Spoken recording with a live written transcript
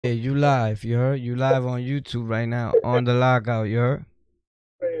Yeah, you live, you heard? You live on YouTube right now, on the lockout, you heard?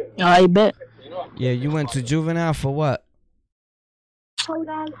 I bet. Yeah, you went to juvenile for what?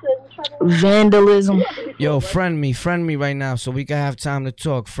 Vandalism. Yo, friend me right now so we can have time to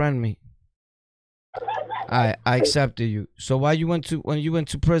talk. Friend me. I accepted you. So why you went to when you went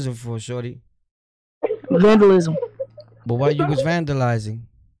to prison for, shorty? Vandalism. But why you was vandalizing?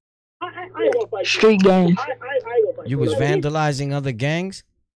 Street gang. You was vandalizing other gangs?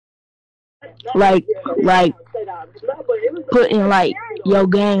 Like putting like your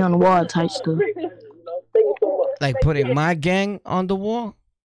gang on the wall type stuff. Like putting my gang on the wall?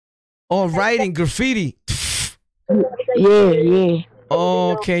 Or writing graffiti? Yeah.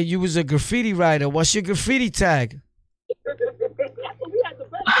 Oh, okay, you was a graffiti writer. What's your graffiti tag?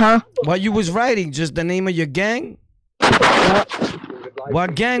 Huh? What you was writing? Just the name of your gang?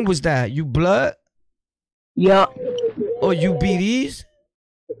 What gang was that? You blood? Yup. Or you BDs?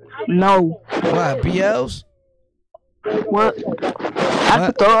 No. What, BLs? What? I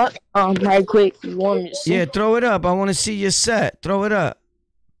could throw it right quick. You want me to see? Yeah, throw it up. I want to see your set. Throw it up.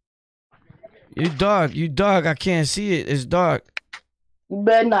 You dark. I can't see it. It's dark. You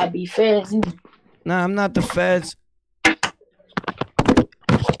better not be feds. Nah, I'm not the feds.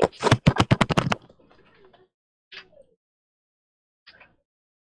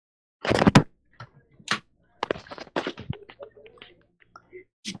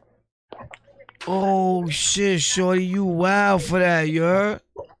 Oh shit, shorty, you wild for that, you heard?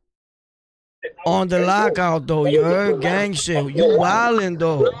 On the lockout though, you heard? Gang shit, you wildin'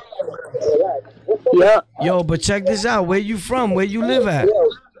 though. Yup. Yo, but check this out. Where you from? Where you live at?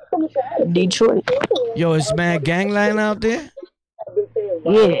 Detroit. Yo, it's mad gangland out there?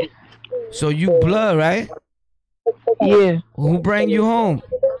 Yeah. So you blood, right? Yeah. Who bring you home?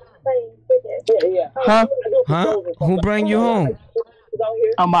 Huh? Huh? Who bring you home?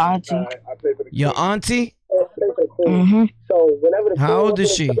 My auntie. Your auntie? Mm-hmm. How old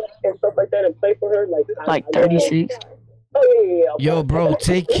is she? Like 36. Yo, bro,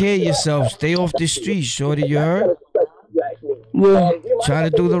 take care of yourself. Stay off the street, shorty, you heard? Yeah. Try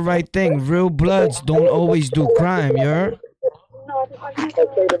to do the right thing. Real bloods don't always do crime, you heard?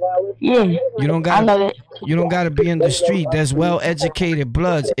 Yeah. You don't gotta be in the street. There's well-educated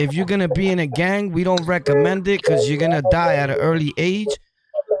bloods. If you're gonna be in a gang, we don't recommend it because you're gonna die at an early age.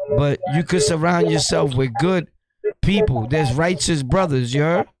 But you could surround yourself with good people. There's righteous brothers, you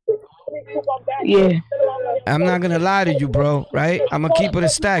heard? Yeah. I'm not gonna lie to you, bro, right? I'm gonna keep it a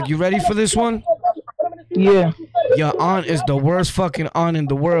stack. You ready for this one? Yeah. Your aunt is the worst fucking aunt in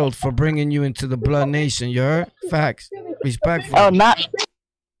the world for bringing you into the blood nation, you heard? Facts. Respectful. Oh, not.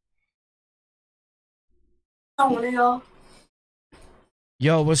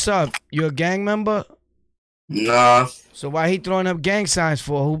 Yo, what's up? You a gang member? Nah. So why he throwing up gang signs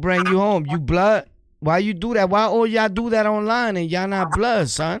for? Who bring you home? You blood? Why you do that? Why all y'all do that online and y'all not blood,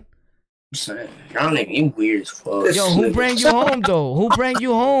 son? Y'all nigga weird as fuck. Yo, who bring you home though? Who bring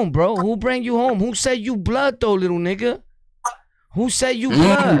you home, bro? Who bring you home? Who said you blood though, little nigga? Who said you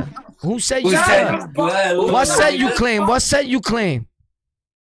blood? Who said you blood? What set you claim? What set you claim?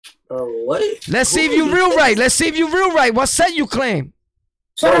 What? Let's see if you real right. Let's see if you real right. What set you claim?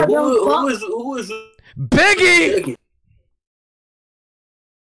 So who is Biggie.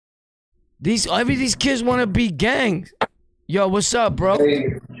 These kids want to be gangs. Yo, what's up, bro?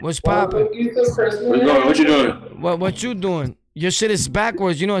 What's poppin'? What you doing? What you doing? Your shit is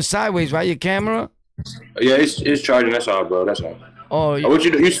backwards. You know it's sideways, right? Your camera? Yeah, it's charging. That's all, bro. That's all. Oh, what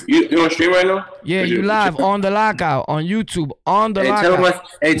you do? You on stream right now? Yeah, you live on the lockout on YouTube on the lockout.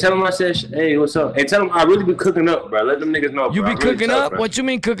 Tell him I said, hey, what's up? Hey, tell him I really be cooking up, bro. Let them niggas know. You bro. be cooking really up? Bro. What you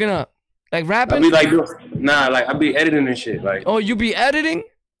mean cooking up? Like rapping? I be like, I be editing and shit. Like, oh, you be editing?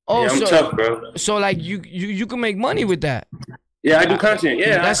 Oh, yeah, I'm tough, bro. So like you can make money with that. Yeah, I do content.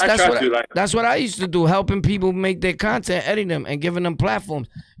 Yeah, I try to. That's what I used to do, helping people make their content, editing them, and giving them platforms.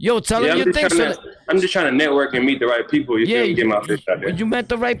 Yo, tell them your thing. I'm just trying to network and meet the right people. Get my face out there. You met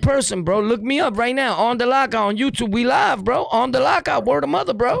the right person, bro. Look me up right now on the lockout on YouTube. We live, bro. On the lockout, word of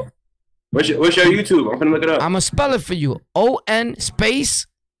mother, bro. What's your YouTube? I'm gonna look it up. I'ma spell it for you. O-N space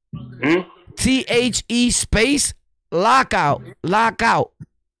T-H-E space lockout. Lockout.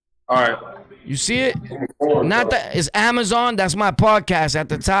 All right. You see it? Not that it's Amazon. That's my podcast at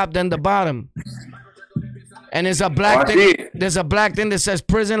the top, then the bottom. And there's a black thing. There's a black thing that says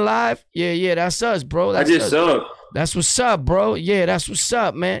Prison Live. Yeah, that's us, bro. That's I just subbed. That's what's up, bro. Yeah, that's what's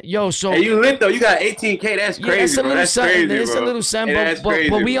up, man. Yo, so hey, you lit though. You got 18K. That's crazy. Yeah, it's a little that's something. crazy, It's a little something, hey,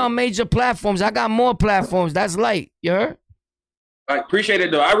 but we on major platforms. I got more platforms. That's light. You heard? Like, appreciate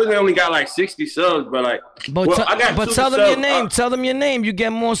it though. I really only got like 60 subs, but like, I got but tell them your name. Tell them your name. You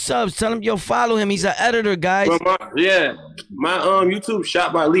get more subs. Tell him, yo, follow him. He's an editor, guys. My YouTube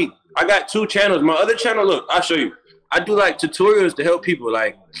shot by Leak. I got 2 channels. My other channel, look, I'll show you. I do like tutorials to help people.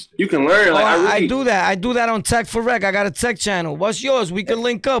 Like, you can learn. Like, I do that. I do that on Tech for Rec. I got a tech channel. What's yours? We can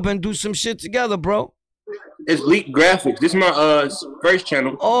link up and do some shit together, bro. It's Leak Graphics. This is my first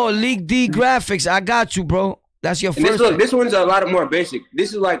channel. Oh, Leak D Graphics. I got you, bro. That's your first. This one's a lot more basic.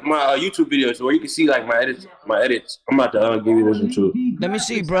 This is like my YouTube videos where you can see like my edits. I'm about to give you this one too. Let me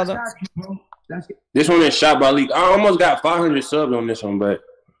see, brother. This one is shot by Leak. I almost got 500 subs on this one, but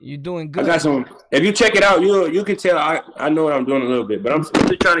you're doing good. I got some. If you check it out, you can tell I know what I'm doing a little bit, but I'm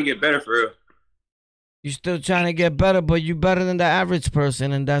still trying to get better for real. You're still trying to get better, but you're better than the average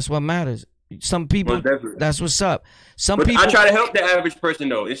person, and that's what matters. Some people, that's what's up. People, I try to help the average person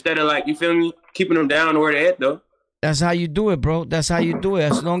though, instead of like, you feel me, keeping them down where they're at though. That's how you do it, bro. That's how you do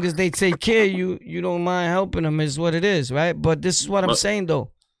it. As long as they take care of you, you don't mind helping them is what it is, right? But this is what I'm saying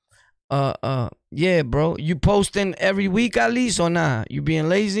though. Yeah, bro. You posting every week at least or nah? You being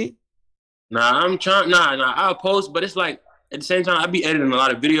lazy? Nah, I'm trying. Nah. I'll post, but it's like at the same time I be editing a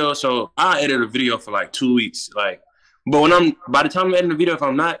lot of videos, so I edit a video for like 2 weeks, like. But by the time I'm editing the video, if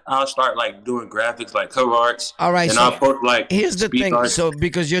I'm not, I'll start like doing graphics, like cover arts. All right, and so I'll post like. Here's the thing, arts. So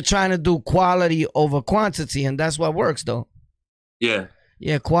because you're trying to do quality over quantity, and that's what works, though. Yeah.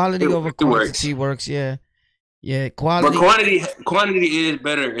 Yeah, quality over quantity works. Yeah, quality. But quantity is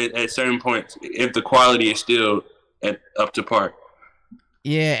better at certain points if the quality is still up to par.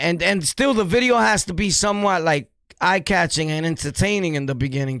 Yeah, and still the video has to be somewhat like eye-catching and entertaining in the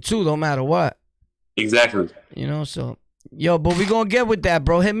beginning too, no matter what. Exactly. You know, so yo, but we gonna get with that,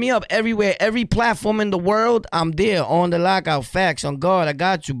 bro. Hit me up everywhere, every platform in the world. I'm there on the lockout. Facts on God, I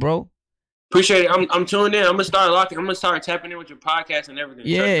got you, bro. Appreciate it. I'm tuned in. I'm gonna start locking. I'm gonna start tapping in with your podcast and everything.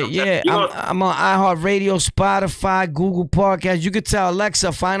 Yeah. I'm on iHeartRadio, Spotify, Google Podcast. You could tell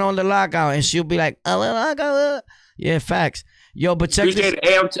Alexa, find On the Lockout, and she'll be like, yeah, facts. Yo, but check this.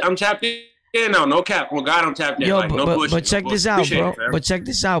 Hey, I'm tapped in. Yeah, no cap. Well, God, I'm tapped in. Yo, like, no bullshit, but check this out, bro. Check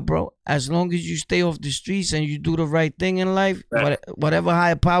this out, bro. As long as you stay off the streets and you do the right thing in life, whatever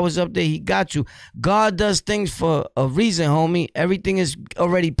higher powers up there, he got you. God does things for a reason, homie. Everything is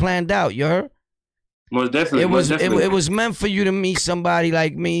already planned out. You heard? Most definitely. It was meant for you to meet somebody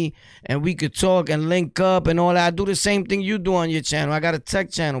like me, and we could talk and link up and all that. I do the same thing you do on your channel. I got a tech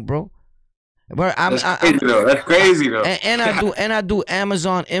channel, bro. But That's crazy though. And I do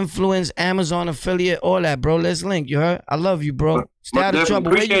Amazon influence, Amazon affiliate, all that, bro. Let's link. You heard? I love you, bro. Stay out of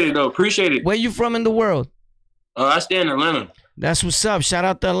trouble. Appreciate it though. Appreciate it. Where you from in the world? I stay in Atlanta. That's what's up. Shout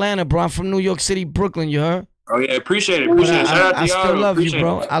out to Atlanta, bro. I'm from New York City, Brooklyn. You heard? Oh yeah, appreciate it. Shout out to y'all. I still love you,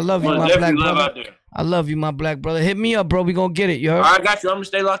 bro. I love you, my black brother. I love you, my black brother. Hit me up, bro. We gonna get it. You heard? I got you. I'm gonna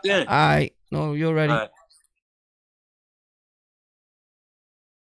stay locked in. All right. No, you're ready.